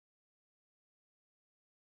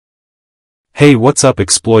Hey, what's up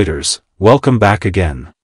exploiters, welcome back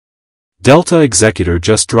again. Delta Executor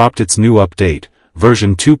just dropped its new update,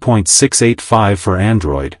 version 2.685 for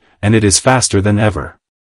Android, and it is faster than ever.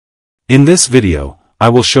 In this video, I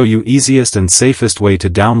will show you easiest and safest way to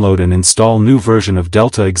download and install new version of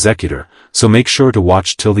Delta Executor, so make sure to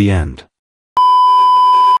watch till the end.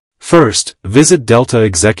 First, visit Delta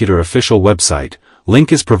Executor official website,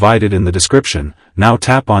 link is provided in the description. Now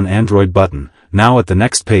tap on Android button. Now at the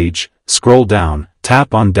next page, scroll down,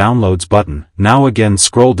 tap on Downloads button. Now again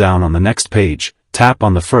scroll down on the next page, tap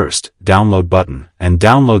on the first, Download button, and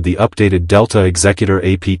download the updated Delta Executor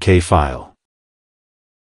APK file.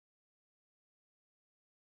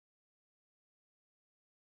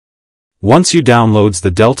 Once you downloads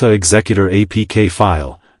the Delta Executor APK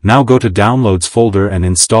file, now go to Downloads folder and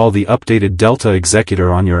install the updated Delta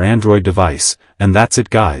Executor on your Android device, and that's it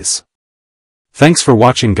guys. Thanks for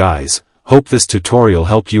watching guys, hope this tutorial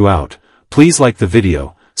helped you out. Please like the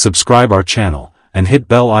video, subscribe our channel, and hit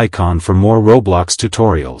bell icon for more Roblox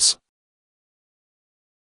tutorials.